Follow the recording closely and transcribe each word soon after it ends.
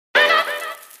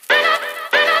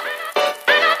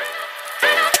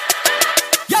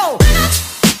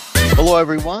Hello,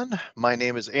 everyone. My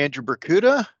name is Andrew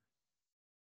Berkuta,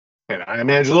 And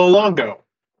I'm Angelo Longo.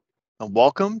 and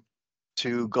welcome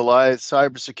to Goliath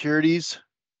Cyber Security's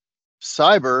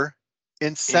Cyber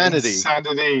Insanity.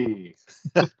 Insanity.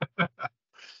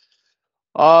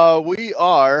 We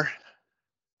are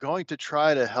going to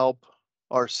try to help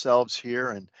ourselves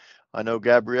here, and I know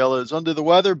Gabriella is under the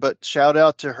weather, but shout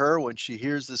out to her when she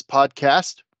hears this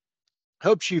podcast.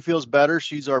 Hope she feels better.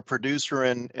 She's our producer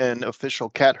and official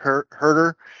cat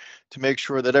herder to make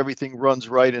sure that everything runs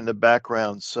right in the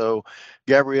background. So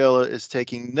Gabriella is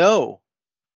taking no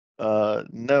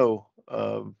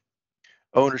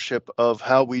ownership of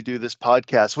how we do this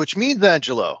podcast, which means,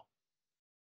 Angelo,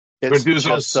 We're it's gonna do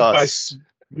just this all by. us.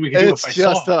 We can do it It's by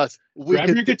just song. us. We Grab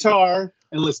your could guitar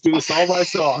and let's do this all by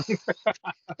song.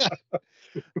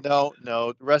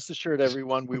 no. Rest assured,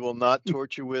 everyone, we will not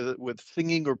torture with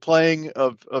singing or playing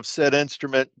of said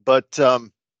instrument. But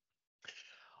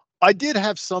I did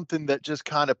have something that just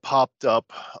kind of popped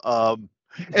up, and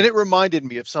it reminded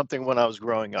me of something when I was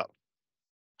growing up.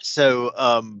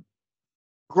 So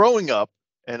growing up,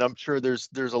 and I'm sure there's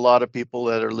a lot of people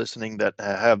that are listening that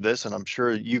have this, and I'm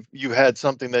sure you've had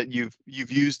something that you've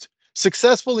used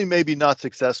successfully, maybe not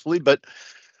successfully, but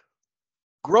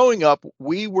growing up,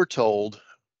 we were told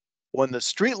when the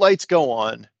street lights go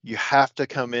on, you have to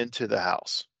come into the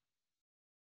house.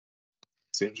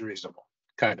 Seems reasonable,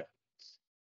 kind of.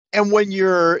 And when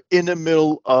you're in the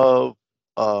middle of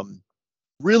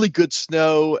really good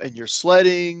snow and you're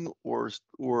sledding or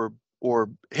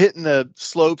hitting the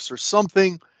slopes or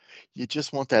something, you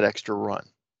just want that extra run.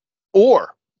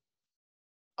 Or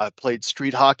I played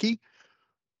street hockey.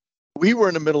 We were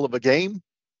in the middle of a game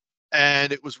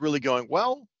and it was really going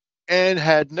well and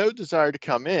had no desire to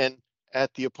come in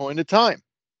at the appointed time.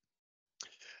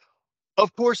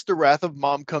 Of course, the wrath of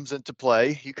mom comes into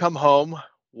play. You come home.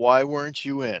 Why weren't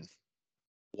you in?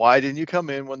 Why didn't you come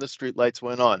in when the street lights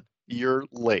went on? You're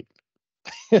late.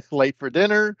 Late for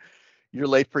dinner. You're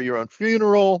late for your own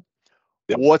funeral.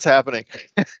 Yep. What's happening?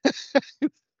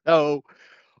 So,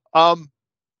 um,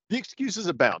 the excuses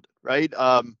abound, right?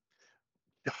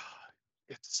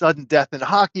 It's sudden death in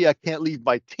hockey. I can't leave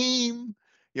my team.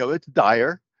 It's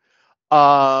dire.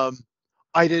 Um,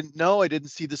 I didn't know. I didn't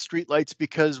see the streetlights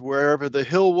because wherever the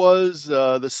hill was,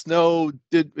 the snow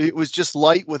did. It was just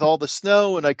light with all the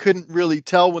snow, and I couldn't really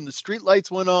tell when the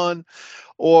streetlights went on.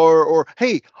 Or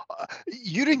hey,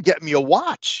 you didn't get me a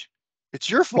watch. It's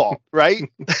your fault, right?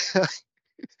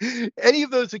 Any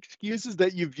of those excuses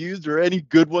that you've used, or any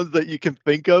good ones that you can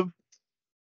think of?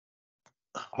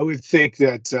 I would think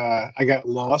that I got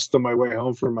lost on my way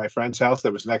home from my friend's house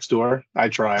that was next door. I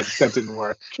tried. That didn't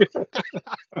work.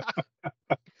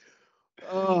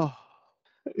 Oh,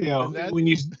 You know, and that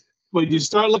when you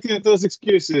start looking at those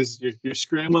excuses, you're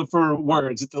scrambling for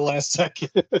words at the last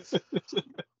second.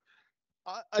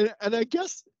 and I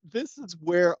guess this is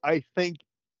where I think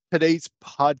today's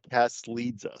podcast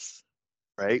leads us,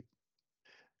 right?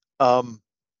 Um,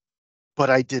 but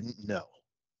I didn't know.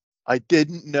 I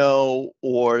didn't know,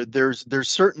 or there's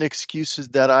certain excuses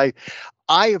that I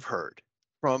have heard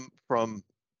from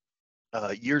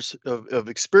years of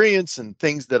experience and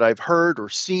things that I've heard or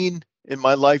seen in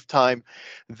my lifetime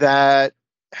that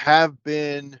have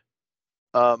been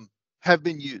um, have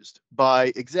been used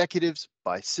by executives,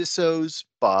 by CISOs,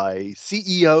 by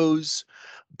CEOs,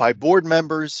 by board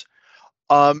members.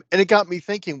 And it got me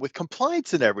thinking with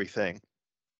compliance and everything,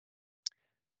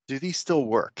 do these still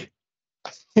work?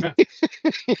 Let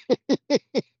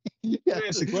Yeah. me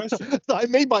ask a question. So I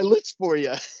made my list for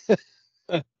you.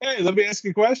 Hey, let me ask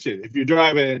you a question. If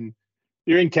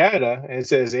you're in Canada and it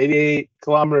says 88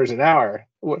 kilometers an hour,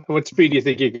 what speed do you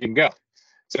think you can go?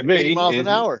 To 80 me, miles an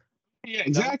hour. yeah, No.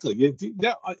 exactly.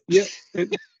 Yeah,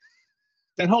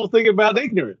 that whole thing about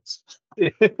ignorance.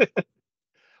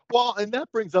 Well, and that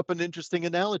brings up an interesting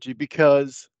analogy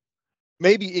because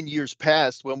maybe in years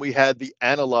past when we had the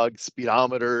analog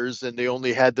speedometers and they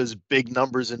only had those big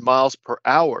numbers in miles per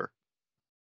hour,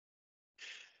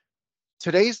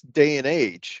 today's day and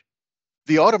age,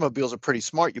 the automobiles are pretty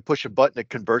smart. You push a button, it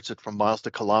converts it from miles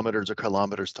to kilometers or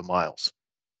kilometers to miles.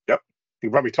 Yep, you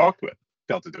can probably talk to it,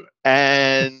 tell it to do it.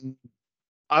 And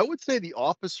I would say the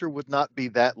officer would not be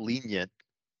that lenient,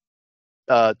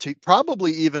 to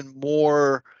probably even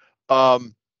more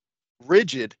um,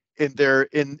 rigid in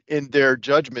their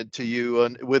judgment to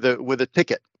you with a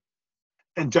ticket.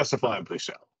 And justifiably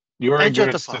so. Your And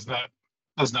ignorance justify.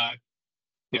 does not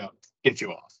get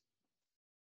you off.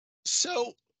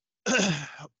 So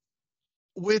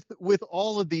with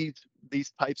all of these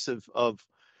types of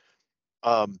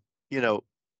um, you know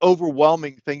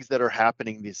overwhelming things that are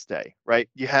happening this day, right?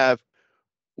 You have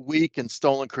weak and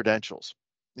stolen credentials.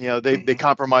 They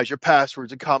compromise your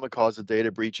passwords, a common cause of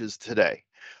data breaches today.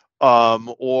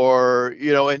 Or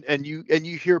and you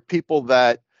hear people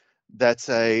that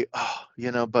say,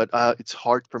 oh, but it's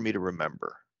hard for me to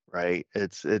remember, right?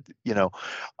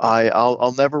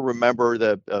 I'll never remember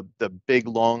the big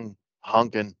long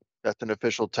honkin', that's an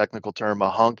official technical term,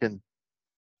 a honkin'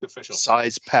 Official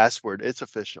size password. It's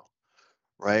official,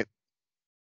 right?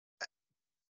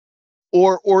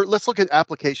 Or let's look at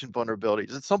application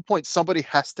vulnerabilities. At some point, somebody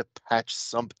has to patch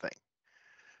something,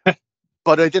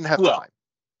 but I didn't have time,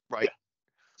 right? Yeah.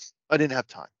 I didn't have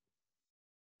time.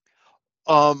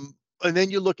 And then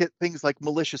you look at things like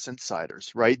malicious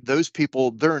insiders, right? Those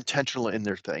people, they're intentional in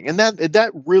their thing, and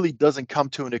that really doesn't come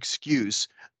to an excuse.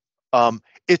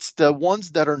 It's the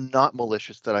ones that are not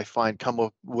malicious that I find come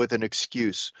up with an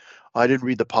excuse. I didn't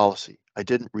read the policy. I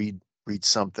didn't read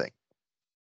something.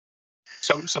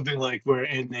 Something like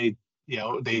they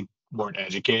weren't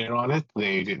educated on it.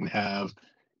 They didn't have,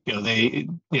 they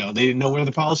didn't know where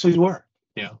the policies were.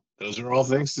 Those are all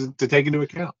things to take into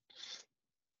account.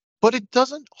 But it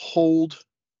doesn't hold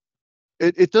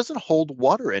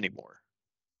water anymore.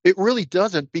 It really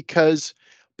doesn't, because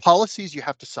policies you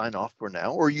have to sign off for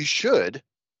now, or you should,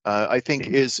 I think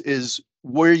is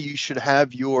where you should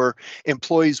have your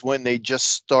employees when they just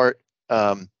start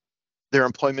their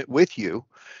employment with you.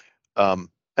 And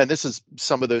this is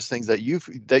some of those things that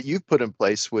you've put in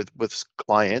place with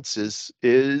clients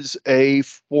is a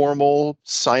formal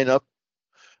sign up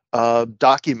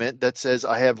document that says,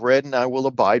 I have read and I will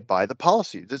abide by the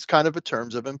policies. It's kind of a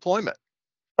terms of employment.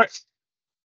 Right.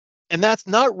 And that's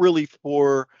not really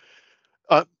for,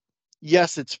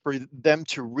 yes, it's for them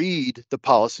to read the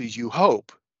policies, you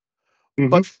hope.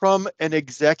 But from an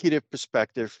executive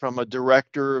perspective, from a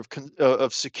director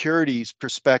of security's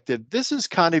perspective, this is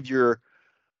kind of your,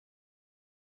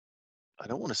 I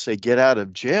don't want to say get out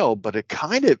of jail, but it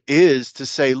kind of is to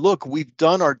say, look, we've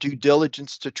done our due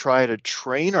diligence to try to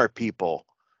train our people.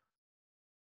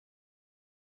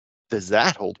 Does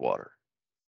that hold water?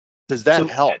 Does that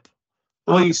help?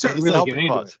 Well, you start really get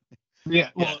into it. Yeah.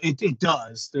 Well, it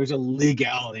does. There's a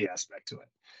legality aspect to it.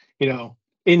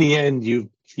 In the end,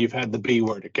 you've had the B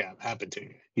word happen to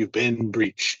you. You've been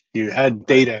breached. You had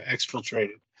data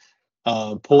exfiltrated,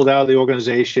 pulled out of the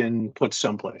organization, put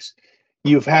someplace.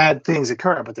 You've had things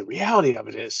occur, but the reality of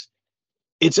it is,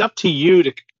 it's up to you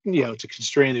to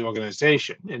constrain the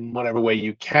organization in whatever way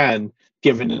you can,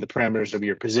 given the parameters of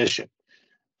your position.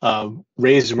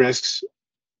 Raise risks,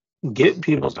 get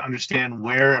people to understand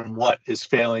where and what is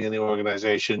failing in the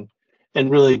organization, and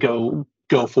really go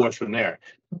forth from there.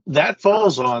 That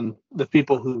falls on the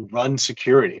people who run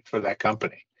security for that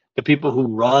company, the people who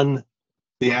run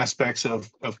the aspects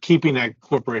of keeping that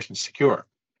corporation secure.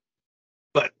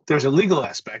 But there's a legal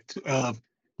aspect of,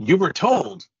 you were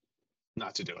told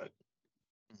not to do it.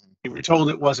 You were told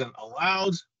it wasn't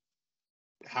allowed,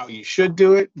 how you should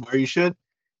do it, where you should,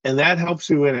 and that helps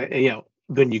you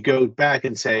when you go back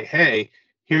and say, hey,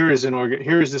 here is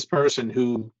this person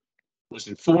who was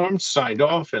informed, signed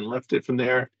off, and left it from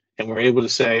there, and we're able to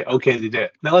say, okay, they did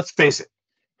it. Now let's face it,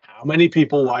 how many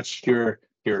people watched your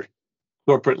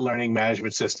corporate learning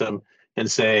management system and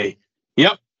say,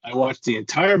 yep, I watched the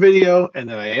entire video and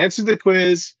then I answered the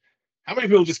quiz? How many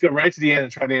people just go right to the end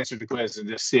and try to answer the quiz and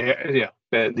just see,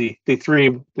 the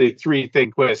three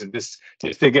thing quiz and just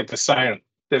they get to sign them?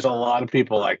 There's a lot of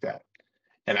people like that,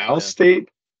 and I'll state,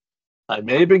 I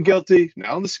may have been guilty, not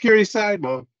on the security side,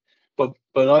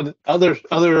 but on other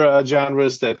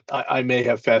genres that I may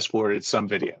have fast forwarded some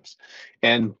videos.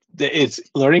 And it's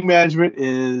learning management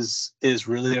is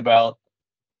really about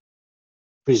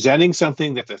presenting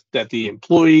something that the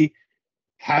employee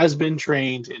has been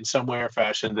trained in some way or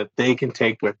fashion that they can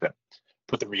take with them.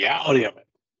 But the reality of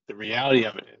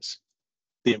it is,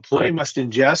 the employee must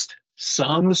ingest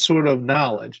some sort of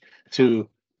knowledge to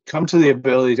come to the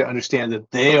ability to understand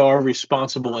that they are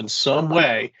responsible in some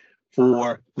way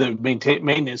for the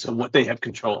maintenance of what they have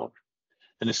control over.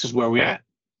 And this is where we're at.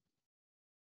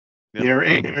 Yep. Their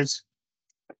ignorance,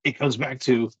 it comes back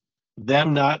to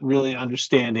them not really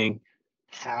understanding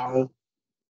that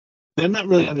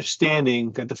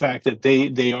the fact that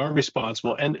they are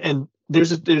responsible, and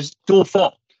there's dual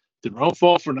fault. Their own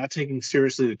fault for not taking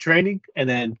seriously the training, and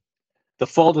then the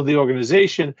fault of the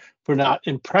organization for not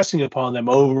impressing upon them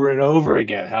over and over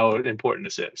again how important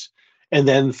this is. And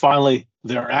then finally,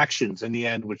 their actions in the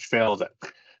end, which failed them.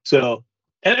 So,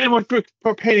 and we're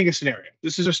painting a scenario.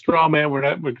 This is a straw man. We're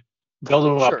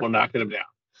building them up. We're knocking them down.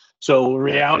 So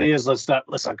reality is, let's not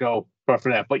go far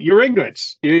from that. But your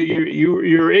ignorance,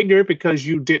 you're ignorant because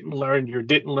you didn't learn. You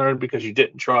didn't learn because you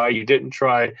didn't try. You didn't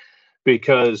try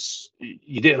because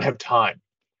you didn't have time.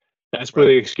 That's where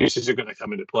Right. the excuses are going to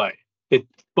come into play.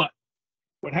 But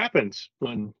what happens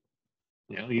when,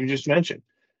 you just mentioned,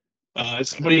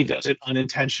 somebody does it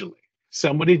unintentionally.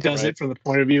 Somebody does Right. it from the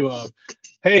point of view of,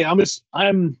 hey,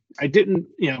 I didn't,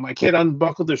 my kid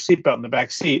unbuckled their seatbelt in the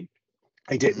back seat.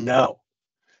 I didn't Mhm. know.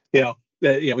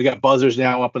 We got buzzers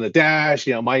now up on the dash.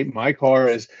 My car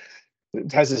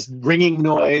has this ringing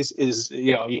noise.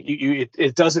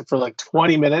 It does it for like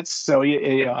 20 minutes. So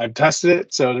I've tested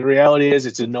it. So the reality is,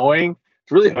 it's annoying.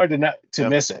 It's really hard to Yep.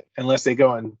 miss it unless they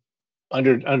go in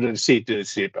under the seat to the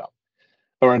seatbelt,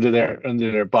 or under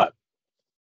their butt.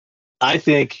 I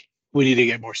think we need to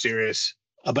get more serious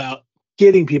about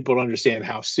getting people to understand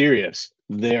how serious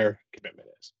their commitment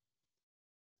is.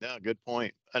 Yeah, good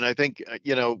point. And I think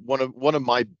one of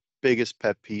my biggest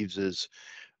pet peeves is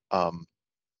um,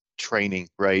 training.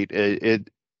 Right.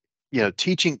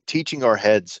 Teaching our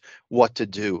heads what to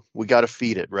do. We got to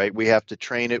feed it. Right. We have to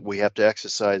train it. We have to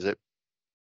exercise it.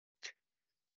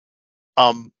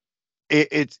 Um,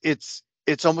 it's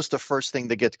almost the first thing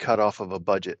that gets cut off of a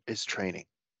budget is training.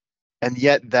 And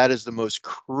yet that is the most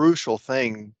crucial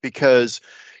thing because,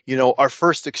 our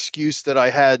first excuse that I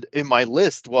had in my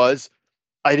list was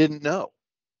I didn't know.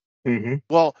 Mm-hmm.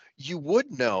 Well, you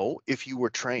would know if you were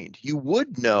trained. You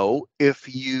would know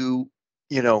if you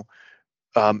know,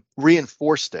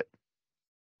 reinforced it.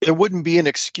 There wouldn't be an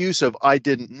excuse of I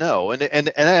didn't know. And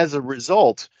as a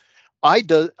result, I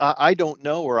don't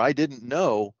know or I didn't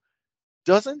know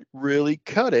doesn't really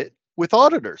cut it with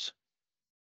auditors.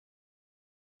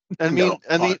 I mean, No,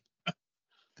 I mean,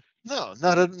 no,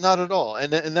 not at all.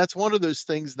 And that's one of those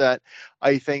things that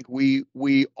I think we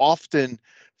often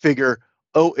figure,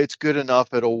 oh, it's good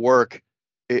enough, it'll work.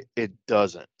 It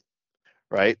doesn't,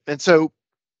 right? And so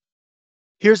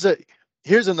here's a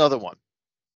here's another one.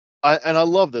 I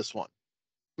love this one.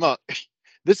 Well,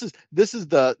 this is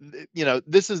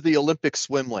the Olympic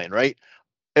swim lane, right?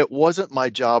 It wasn't my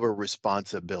job or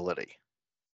responsibility.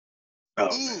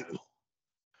 oh Ooh. man,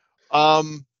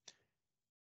 Um,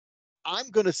 I'm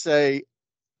gonna say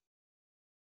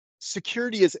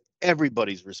security is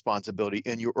everybody's responsibility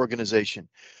in your organization,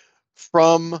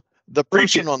 from the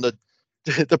preach person it. on the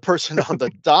the person on the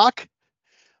dock,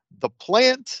 the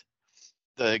plant,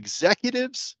 the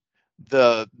executives,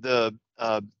 the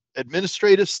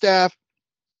administrative staff,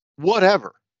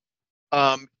 whatever.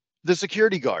 Um, the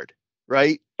security guard,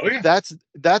 right? Oh yeah, That's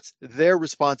their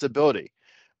responsibility.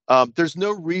 There's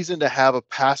no reason to have a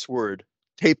password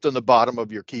taped on the bottom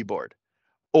of your keyboard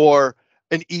or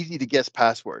an easy to guess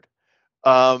password.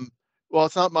 Um, well,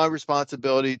 it's not my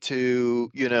responsibility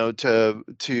to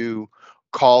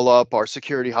call up our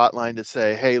security hotline to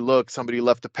say, hey, look, somebody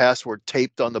left a password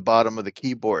taped on the bottom of the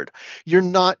keyboard. You're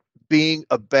not being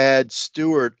a bad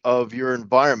steward of your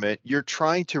environment. You're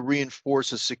trying to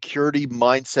reinforce a security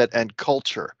mindset and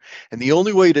culture. And the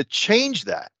only way to change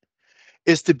that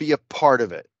is to be a part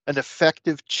of it, an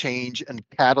effective change and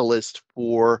catalyst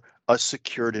for a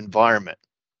secured environment.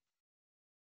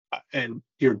 and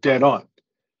you're dead on.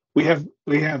 We have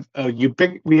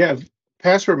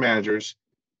password managers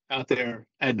out there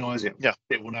ad nauseum. Yeah,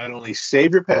 They will not only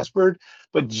save your password,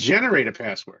 but generate a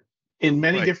password in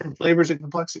many right, different flavors and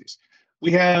complexities.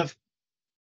 We have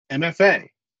MFA,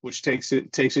 which takes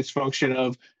its function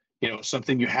of,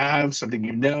 something you have, something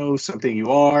you know, something you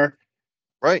are.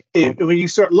 right, When you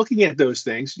start looking at those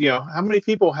things, how many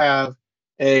people have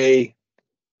a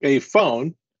a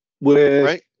phone with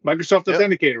right. Microsoft Yep,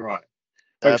 Authenticator on it?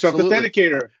 Microsoft absolutely.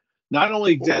 Authenticator not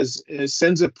only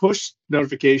sends a push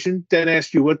notification, then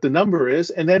asks you what the number is,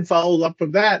 and then follows up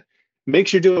from that,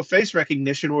 makes you do a face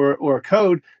recognition or a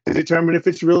code to determine if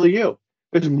it's really you.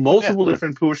 There's Yeah, multiple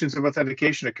different portions of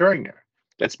authentication occurring there.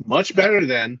 That's much yeah, better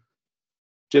than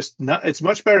just not. It's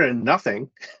much better than nothing,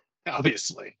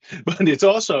 obviously, but it's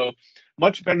also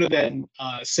much better than,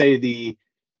 say, the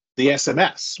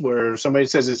SMS, where somebody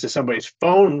says it's to somebody's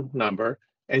phone number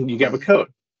and you have a mhm.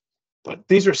 code. But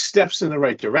these are steps in the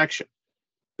right direction.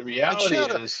 The And reality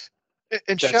shout out is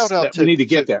and shout that's out that we need to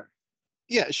get there.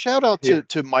 shout out Yeah.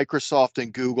 to Microsoft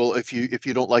and Google if you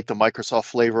don't like the Microsoft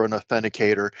flavor and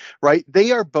authenticator, right?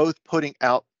 They are both putting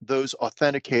out those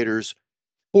authenticators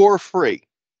for free.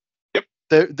 Yep.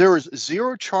 There is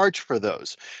zero charge for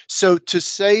those. So to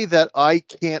say that I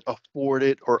can't afford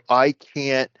it or I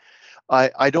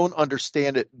don't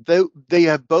understand it, they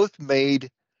have both made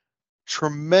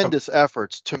tremendous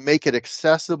efforts to make it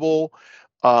accessible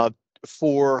uh,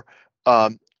 for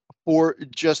um, for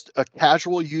just a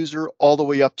casual user all the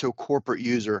way up to a corporate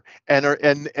user, and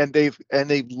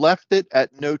they've left it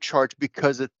at no charge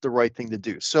because it's the right thing to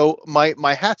do. So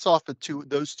my hats off to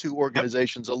those two Yep.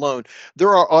 organizations alone.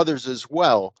 There are others as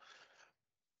well,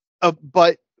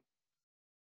 but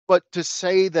to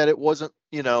say that it wasn't,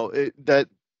 that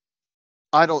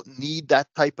I don't need that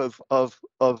type of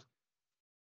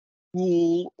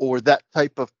tool or that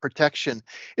type of protection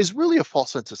is really a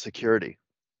false sense of security,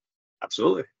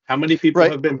 Absolutely. How many people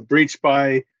right? have been breached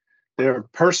by their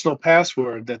personal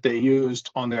password that they used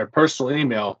on their personal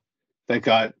email that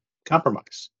got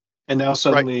compromised? And now Right,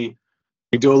 suddenly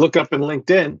we do a lookup in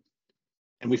LinkedIn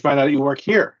and we find out you work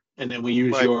here. And then we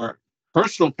use right, your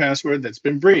personal password that's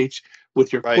been breached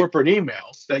with your right, corporate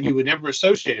email that you would never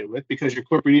associate it with, because your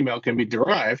corporate email can be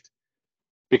derived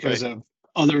because right. of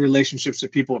other relationships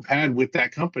that people have had with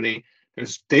that company.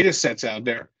 There's data sets out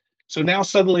there. So now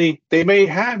suddenly they may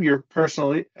have your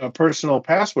personal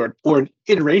password or an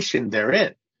iteration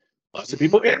therein. Lots of Hmm.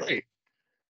 people iterate,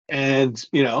 and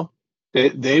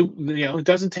it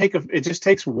doesn't take it just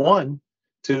takes one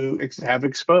to have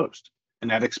exposed,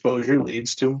 and that exposure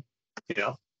leads to you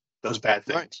know those bad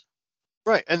Right. things.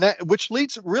 Right, and that which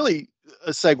leads really a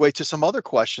segue to some other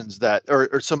questions that,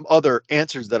 or some other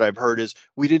answers that I've heard is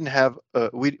we didn't have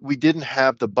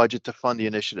the budget to fund the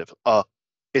initiative.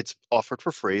 It's offered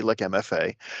for free, like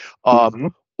MFA, um, Mm-hmm.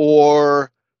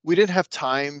 or we didn't have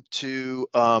time to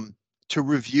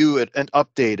review it and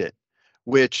update it,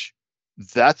 which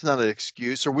that's not an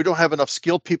excuse, or we don't have enough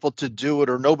skilled people to do it,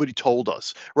 or nobody told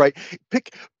us. Right?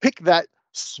 Pick that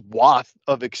swath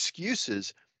of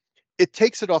excuses. It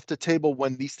takes it off the table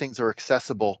when these things are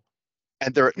accessible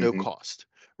and they're at no Mm-hmm. cost,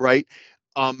 right?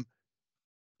 Um,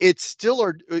 it's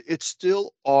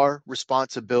still our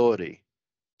responsibility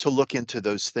to look into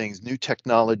those things, new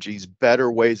technologies,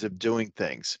 better ways of doing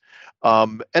things.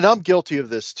 And I'm guilty of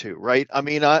this too, right? I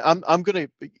mean, I'm gonna,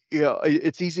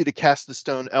 it's easy to cast the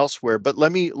stone elsewhere, but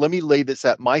let me lay this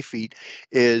at my feet.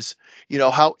 Is,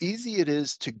 how easy it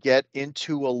is to get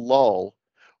into a lull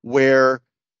where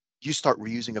you start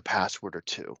reusing a password or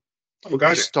two. Oh, You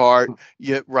gotcha. start,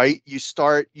 right, you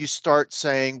start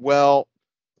saying, well,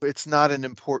 it's not an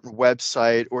important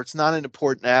website or it's not an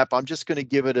important app. I'm just going to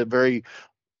give it a very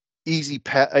easy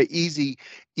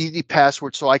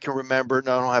password so I can remember it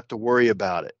and I don't have to worry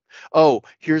about it. Oh,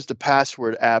 here's the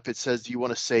password app. It says, do you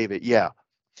want to save it? Yeah.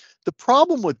 The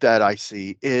problem with that I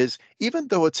see is, even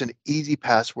though it's an easy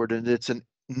password and it's a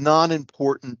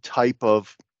non-important type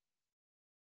of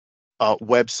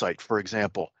website, for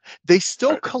example, they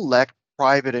still Right. collect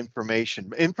private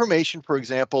information. Information, for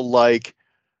example, like,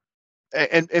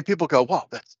 and people go, "Wow,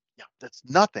 that's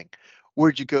nothing."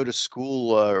 Where'd you go to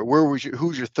school?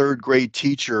 Who's your third grade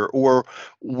teacher? Or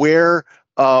where?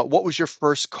 What was your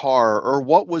first car? Or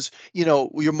what was, your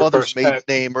Your mother's first maiden pet.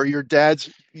 name? Or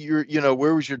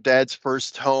where was your dad's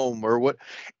first home? Or what?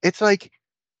 It's like,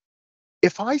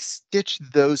 if I stitch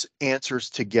those answers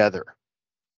together,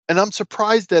 and I'm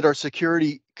surprised that our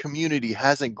security community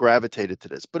hasn't gravitated to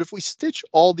this. But if we stitch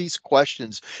all these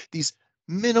questions, these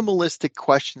minimalistic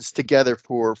questions together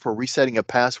for resetting a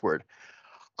password,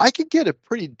 I could get a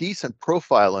pretty decent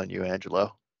profile on you,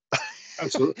 Angelo.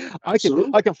 Absolutely. I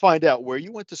Absolutely. can find out where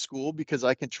you went to school because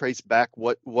I can trace back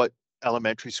what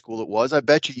elementary school it was. I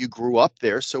bet you grew up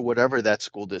there, so whatever that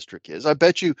school district is. I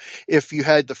bet you if you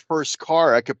had the first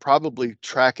car, I could probably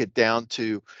track it down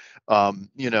to, um,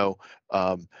 you know,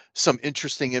 some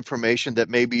interesting information that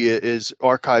maybe is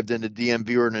archived in the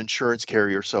DMV or an insurance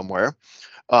carrier somewhere.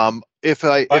 If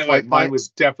I By the if I way, mine find was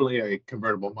definitely a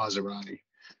convertible Maserati.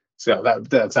 So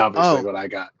that's obviously oh, what I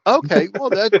got. okay, well,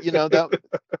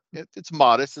 it's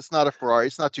modest. It's not a Ferrari.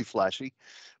 It's not too flashy,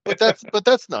 but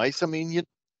that's nice. I mean,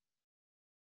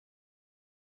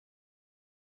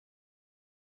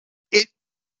 it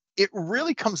it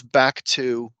really comes back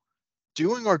to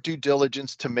doing our due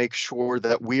diligence to make sure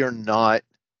that we are not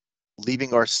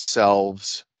leaving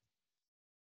ourselves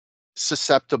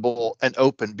susceptible and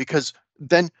open, because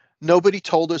then nobody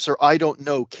told us, or I don't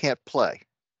know can't play,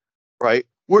 right?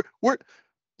 We're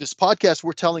this podcast,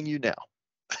 we're telling you now.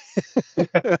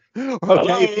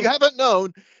 Okay, if you Hello. haven't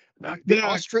known, Knock, the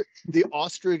knock.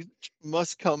 ostrich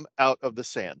must come out of the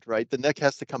sand, right? The neck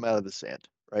has to come out of the sand,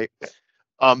 right?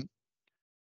 Um,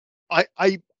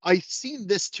 I've seen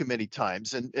this too many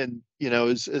times, and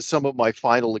as some of my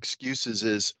final excuses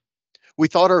is, we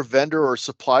thought our vendor or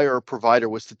supplier or provider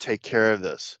was to take care of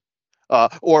this,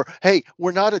 or hey,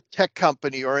 we're not a tech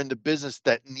company or in the business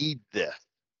that need this,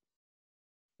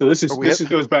 So this or is we have. this is,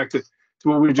 goes back to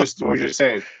what we were just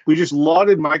saying. We just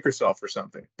lauded Microsoft for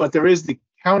something, but there is the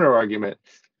counter argument.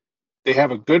 they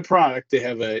have a good product. They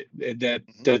have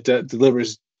Mhm. that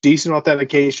delivers decent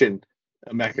authentication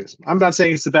mechanism. I'm not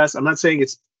saying it's the best. I'm not saying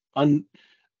it's un,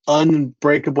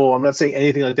 unbreakable. I'm not saying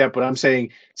anything like that. But I'm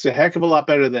saying it's a heck of a lot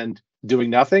better than doing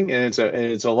nothing, and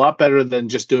it's a lot better than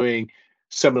just doing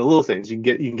some of the little things. You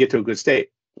can get to a good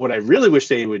state. What I really wish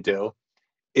they would do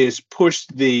is push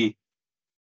the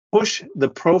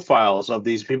profiles of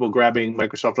these people grabbing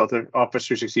Microsoft Office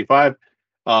 365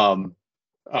 um,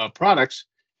 products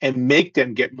and make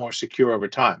them get more secure over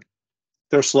time.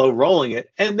 They're slow rolling it,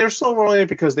 and they're slow rolling it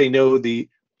because they know the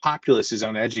populace is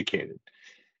uneducated.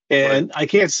 Right. And I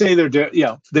can't say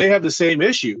they have the same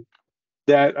issue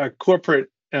that a corporate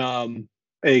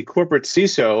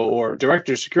CISO or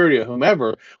director of security or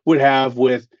whomever would have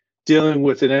with dealing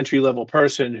with an entry level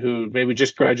person who maybe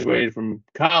just graduated from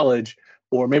college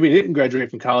or maybe didn't graduate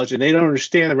from college and they don't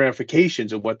understand the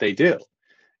ramifications of what they do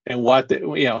and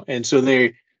and so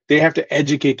they have to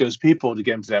educate those people to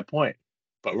get them to that point.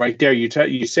 But right there, you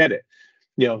said it.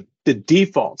 The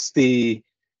defaults, the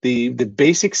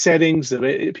basic settings.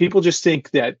 People just think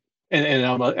that,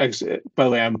 and by the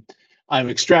way, I'm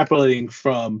extrapolating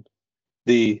from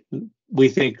the we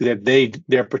think that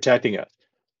they're protecting us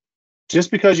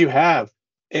just because you have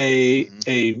Mhm.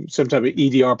 a some type of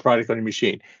EDR product on your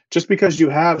machine, just because you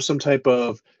have some type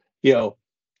of you know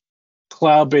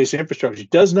cloud-based infrastructure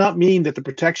does not mean that the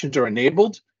protections are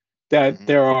enabled, that Mhm.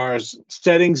 there are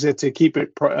settings that to keep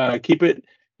it private.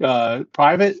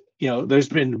 There's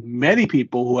been many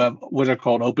people who have what are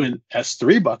called open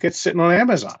S3 buckets sitting on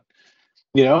Amazon,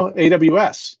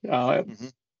 AWS,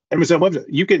 Mhm. Amazon Web.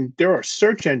 There are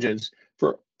search engines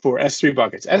for S3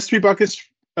 buckets. S3 buckets,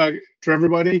 for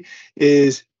everybody,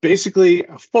 is basically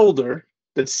a folder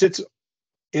that sits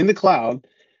in the cloud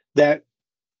that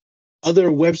other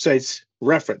websites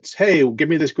reference. Hey, give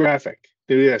me this graphic.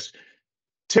 Do this.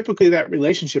 Typically, that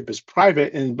relationship is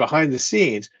private and behind the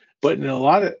scenes. But in a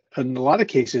lot of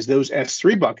cases, those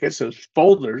S3 buckets, those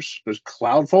folders, those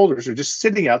cloud folders, are just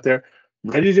sitting out there,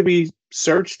 ready to be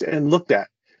searched and looked at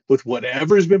with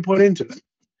whatever has been put into them.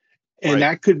 And Right.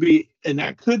 that could be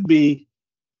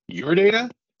your data,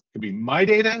 it could be my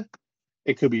data,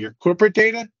 it could be your corporate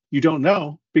data. You don't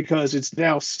know because it's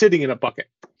now sitting in a bucket.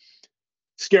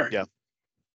 Scary. Yeah.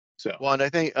 So, Well, and I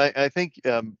think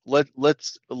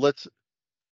let's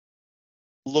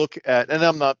look at, and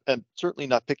I'm certainly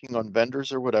not picking on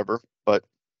vendors or whatever, but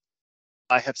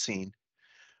I have seen,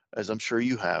 as I'm sure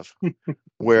you have,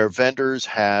 where vendors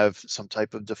have some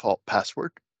type of default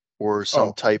password or some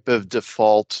oh, type of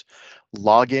default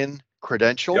login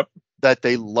credential yep. that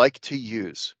they like to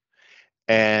use.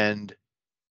 And,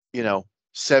 you know,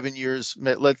 7 years,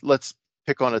 let's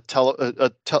pick on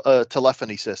a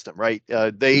telephony system, right?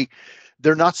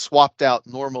 They're not swapped out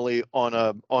normally on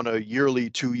a yearly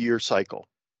 2 year cycle.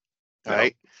 All No.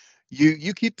 right.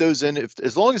 You keep those in, if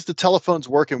as long as the telephone's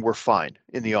working, we're fine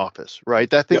in the office,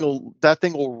 right? Yep. That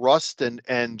thing will rust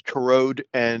and corrode,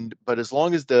 but as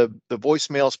long as the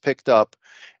voicemail's picked up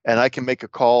and I can make a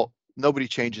call, nobody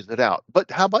changes it out. But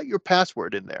how about your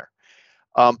password in there?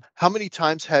 How many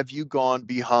times have you gone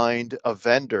behind a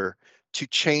vendor to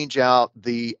change out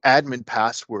the admin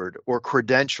password or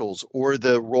credentials or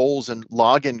the roles and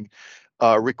login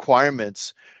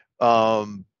requirements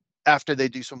um, after they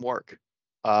do some work,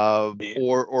 Yeah.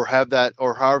 or have that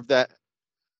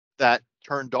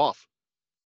turned off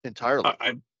entirely?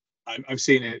 I, I've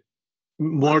seen it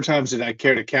more times than I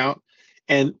care to count,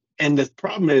 and the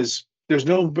problem is there's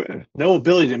no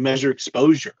ability to measure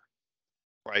exposure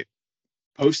Right.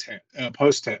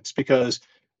 post tense because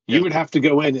you Yeah. would have to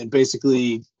go in and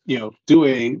basically do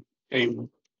a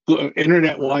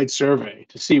internet wide survey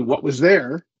to see what was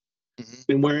there Hmm.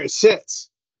 and where it sits.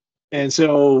 And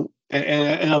so,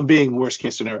 and I'm being worst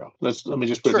case scenario. Let me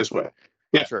just put it Sure. this way.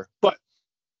 Yeah, Sure. but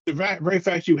the very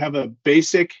fact you have a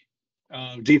basic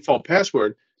default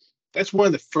password, that's one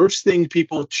of the first things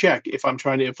people check if I'm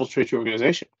trying to infiltrate your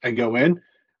organization. I go in,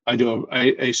 I do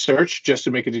a search just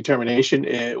to make a determination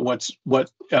what's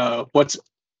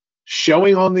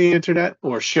showing on the internet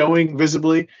or showing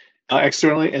visibly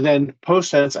externally, and then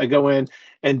post tense, I go in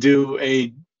and do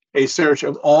a search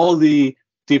of all the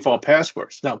default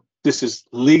passwords. Now, this is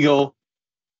legal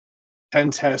pen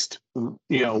test Hmm.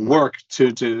 work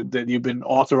to that you've been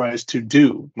authorized to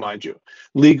do, mind you,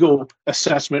 legal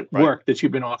assessment Right. work that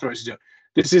you've been authorized to do.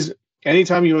 This is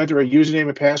anytime you enter a username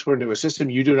and password into a system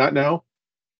you do not know,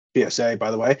 PSA,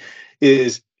 by the way,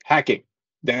 is hacking.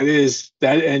 That is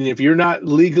that, and if you're not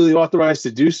legally authorized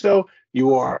to do so,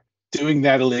 you are doing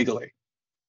that illegally.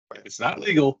 If it's not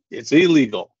legal, it's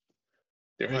illegal.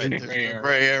 There isn't Right. a There's gray no area.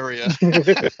 gray area.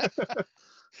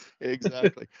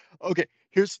 Exactly. Okay,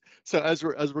 so as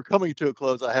we're coming to a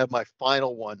close, I have my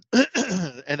final one,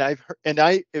 and I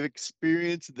have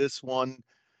experienced this one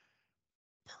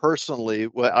personally.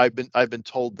 Well, I've been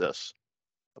told this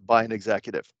by an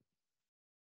executive,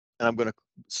 and I'm going to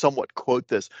somewhat quote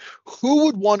this. Who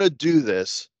would want to do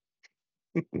this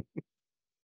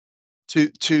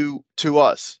to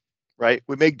us, right?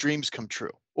 We make dreams come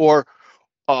true. Or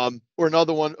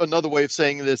another way of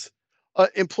saying this,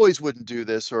 employees wouldn't do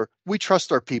this, or we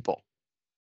trust our people.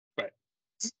 Right.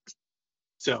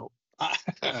 So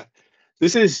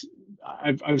this is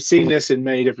I've seen this in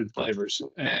many different flavors,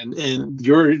 and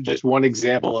you're just one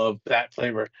example of that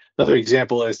flavor. Another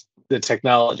example is the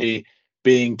technology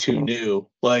being too new.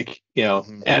 Like,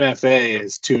 Mhm. MFA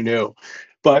is too new,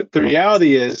 but the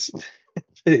reality is,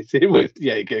 it was,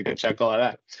 yeah, you get a good chuckle out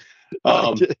of that.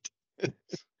 I did.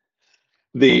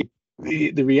 The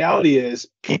the reality is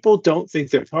people don't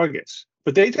think they're targets,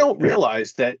 but they don't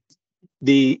realize that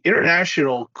the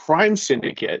international crime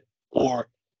syndicate or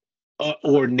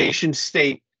nation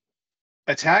state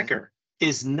Mhm. attacker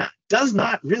does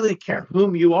not really care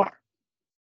whom you are.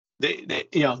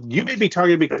 You may be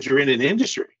targeted because you're in an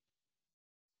industry.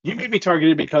 You may be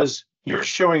targeted because you're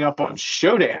showing up on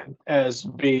Shodan as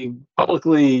being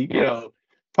publicly searchable.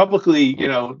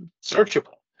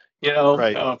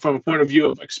 Right. From a point of view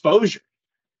of exposure,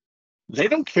 they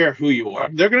don't care who you are.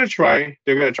 They're going to try.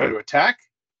 They're going to try to attack.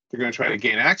 They're going to try to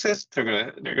gain access. They're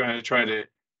going to try to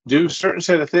do a certain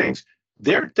set of things.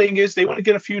 Their thing is they want to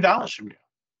get a few dollars from you.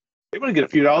 They want to get a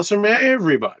few dollars from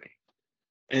everybody.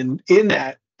 And in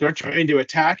that, they're trying to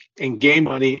attack and gain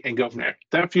money and go from there.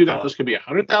 That few dollars could be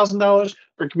 $100,000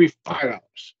 or it could be $5.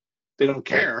 They don't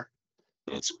care.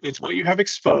 It's what you have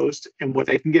exposed and what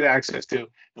they can get access to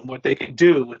and what they can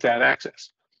do with that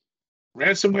access.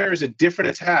 Ransomware is a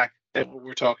different attack than what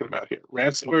we're talking about here.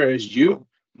 Ransomware is you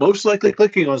most likely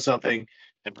clicking on something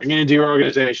and bringing it into your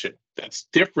organization. That's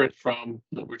different from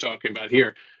what we're talking about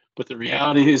here. But the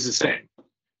reality is the same.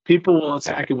 People will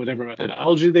attack it with whatever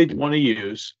methodology they want to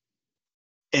use.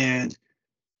 And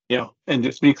and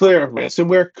just to be clear,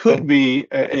 ransomware could be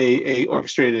a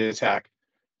orchestrated attack,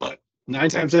 but 9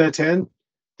 times out of 10,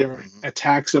 there are Mhm.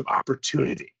 attacks of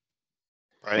opportunity.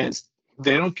 Right. And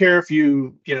they don't care if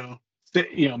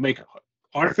make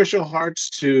artificial hearts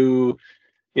to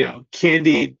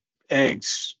candied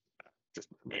eggs. Just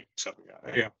make something out of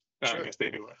it. Yeah, I Sure. guess they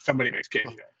do. Somebody makes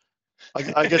candied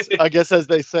I guess eggs. I guess as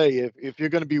they say, if you're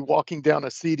going to be walking down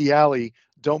a seedy alley,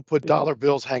 don't put dollar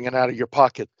bills hanging out of your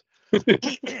pocket.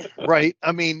 Right?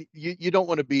 I mean, you don't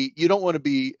want to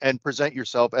be and present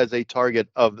yourself as a target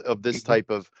of this type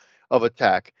of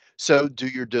attack. So do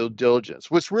your due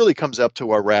diligence, which really comes up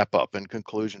to our wrap up and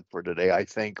conclusion for today, I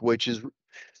think, which is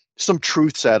some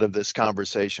truths out of this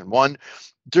conversation. One,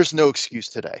 there's no excuse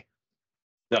today.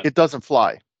 Done. It doesn't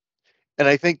fly. And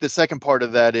I think the second part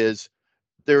of that is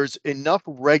there's enough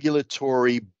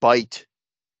regulatory bite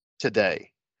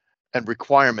today and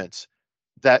requirements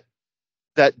that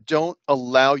don't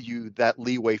allow you that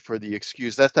leeway for the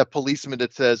excuse. That's that policeman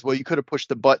that says, well, you could have pushed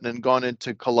the button and gone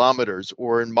into kilometers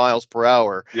or in miles per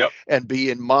hour Yep. and be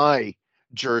in my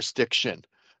jurisdiction.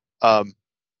 Um,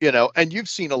 and you've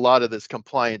seen a lot of this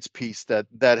compliance piece that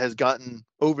has gotten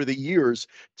over the years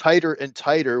tighter and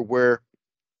tighter where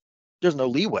there's no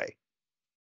leeway.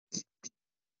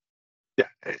 Yeah.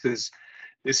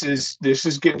 This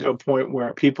is getting to a point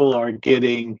where people are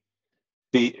getting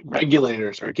the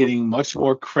regulators are getting much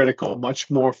more critical, much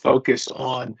more focused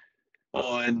on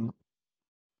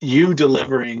you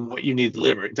delivering what you need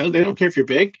delivered. They don't care if you're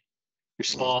big, you're Mhm.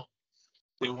 small.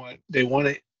 They want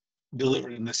it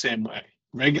delivered in the same way.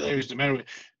 Regulators, no matter what.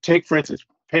 Take for instance,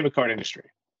 payment card industry.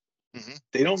 Mhm.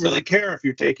 They don't really care if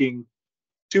you're taking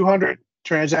 200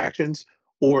 transactions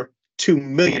or 2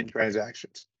 million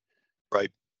transactions. Right.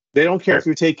 They don't care if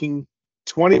you're taking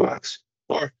 $20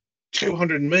 or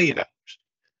 $200 million.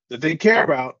 That they care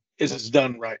about is it's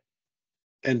done right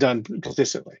and done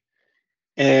consistently.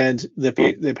 And the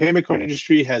payment card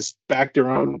industry has backed their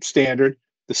own standard.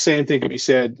 The same thing can be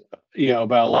said,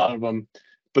 about a lot of them.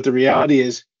 But the reality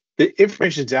is, the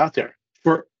information's out there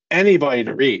for anybody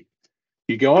to read.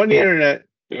 You go on the internet,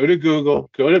 go to Google,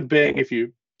 go to Bing if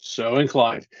you so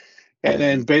inclined, and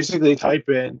then Mhm. basically type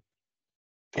in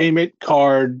payment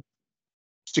card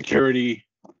security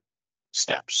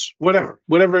steps, whatever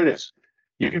it is.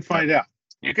 You can Yep. find out.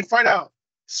 You can find out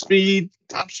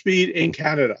top speed in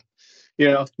Canada.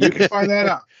 You can find that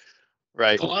out.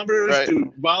 Right. Kilometers Right.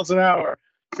 to miles an hour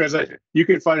translation. You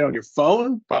can find it on your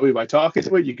phone, probably by talking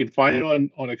to it. You can find it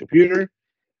on a computer.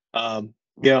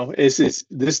 It's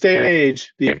this day and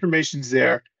age, the information's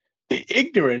there, The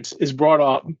ignorance is brought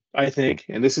up, I think,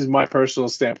 and this is my personal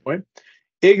standpoint.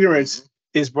 Ignorance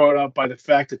is brought up by the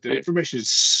fact that the information is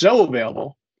so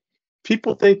available,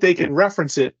 people think they can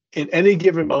reference it in any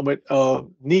given moment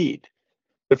of need.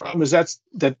 The problem is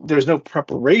that there's no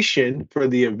preparation for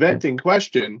the event in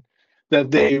question.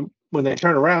 That when they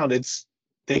turn around,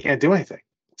 they can't do anything.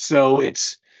 So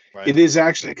Right. it is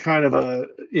actually kind of a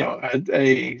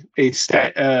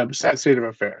sad state of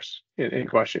affairs in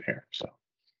question here. So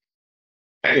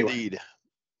anyway, Indeed.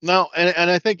 No,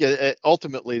 and I think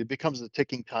ultimately it becomes a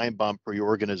ticking time bomb for your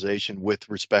organization with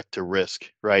respect to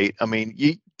risk, right? I mean,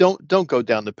 you don't go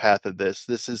down the path of this.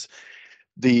 This is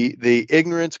the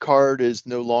ignorance card is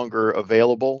no longer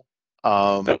available.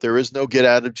 There is no get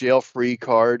out of jail free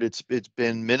card. It's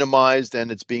been minimized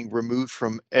and it's being removed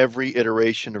from every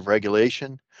iteration of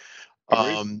regulation.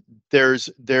 agreed.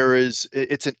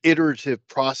 It's an iterative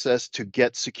process to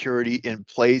get security in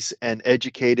place and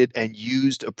educated and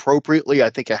used appropriately. I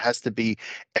think it has to be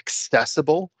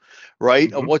accessible, right?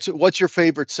 Mhm. What's your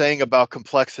favorite saying about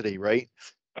complexity, right?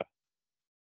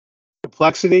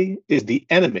 Complexity is the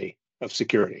enemy of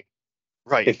security.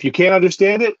 Right, If you can't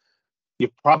understand it,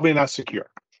 you're probably not secure.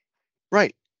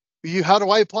 right. How do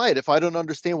I apply it if I don't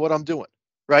understand what I'm doing?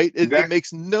 Right? It Exactly.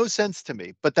 makes no sense to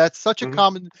me, but Mhm. that's such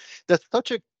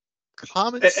a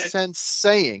common And, sense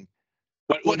saying,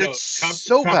 what but it's note?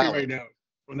 so Copyright valid. note.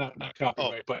 Well, not Oh,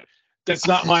 copyright, but that's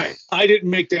not my. I didn't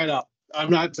make that up. I'm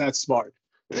not that smart.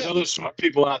 There's yeah. other smart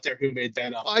people out there who made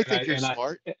that up, I think you're and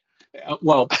smart.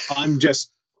 well,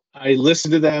 I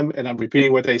listened to them and I'm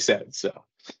repeating what they said. So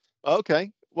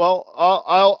Okay. Well,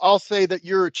 I'll say that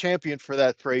you're a champion for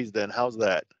that phrase then. How's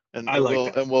that? And I and like we'll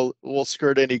that. and we'll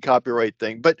skirt any copyright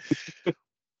thing. But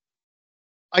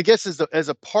I guess as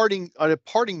a parting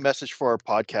message for our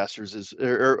podcasters is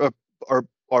or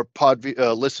our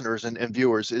listeners and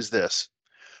viewers is this,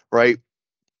 right?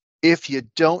 If you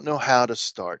don't know how to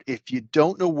start, if you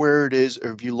don't know where it is,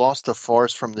 or if you lost the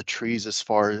forest from the trees as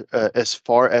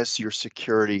far as your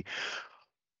security,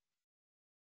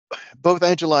 both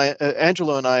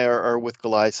Angelo and I are with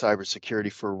Goliath Cyber Security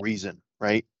for a reason,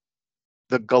 right?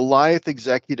 The Goliath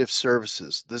Executive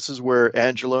Services. This is where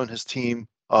Angelo and his team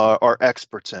are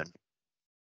experts in.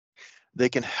 They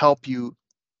can help you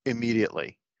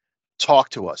immediately. Talk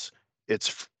to us. It's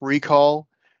free call,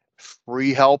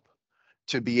 free help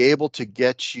to be able to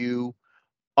get you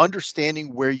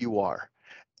understanding where you are,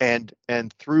 and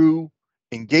through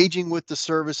engaging with the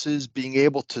services, being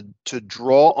able to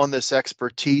draw on this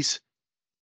expertise,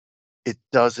 it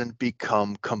doesn't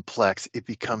become complex. It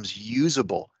becomes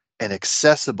usable and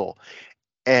accessible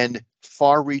and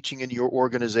far reaching in your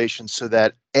organization so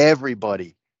that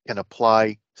everybody can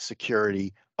apply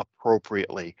security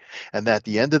appropriately. And at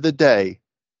the end of the day,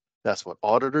 that's what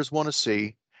auditors want to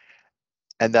see.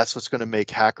 And that's what's going to make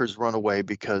hackers run away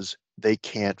because they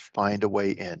can't find a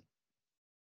way in.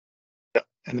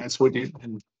 And that's what you,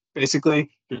 and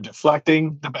basically you're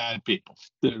deflecting the bad people.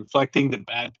 You're deflecting the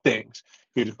bad things.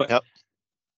 Yep.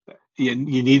 You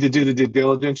need to do the due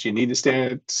diligence. You need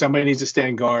to somebody needs to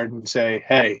stand guard and say,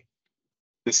 hey,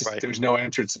 Right. there's no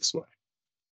entrance this way.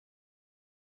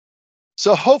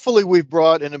 So hopefully we've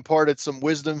brought and imparted some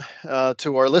wisdom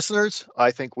to our listeners. I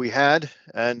think we had,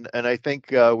 and I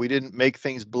think we didn't make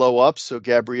things blow up. So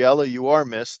Gabriella, you are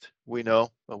missed. We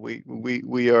know we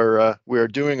are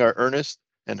doing our earnest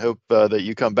and hope that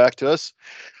you come back to us.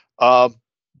 Um,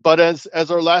 but as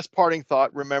our last parting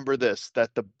thought, remember this: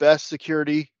 that the best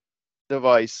security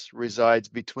device resides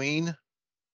between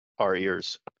our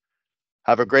ears.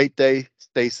 Have a great day.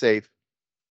 Stay safe.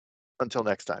 Until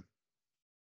next time.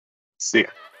 See ya.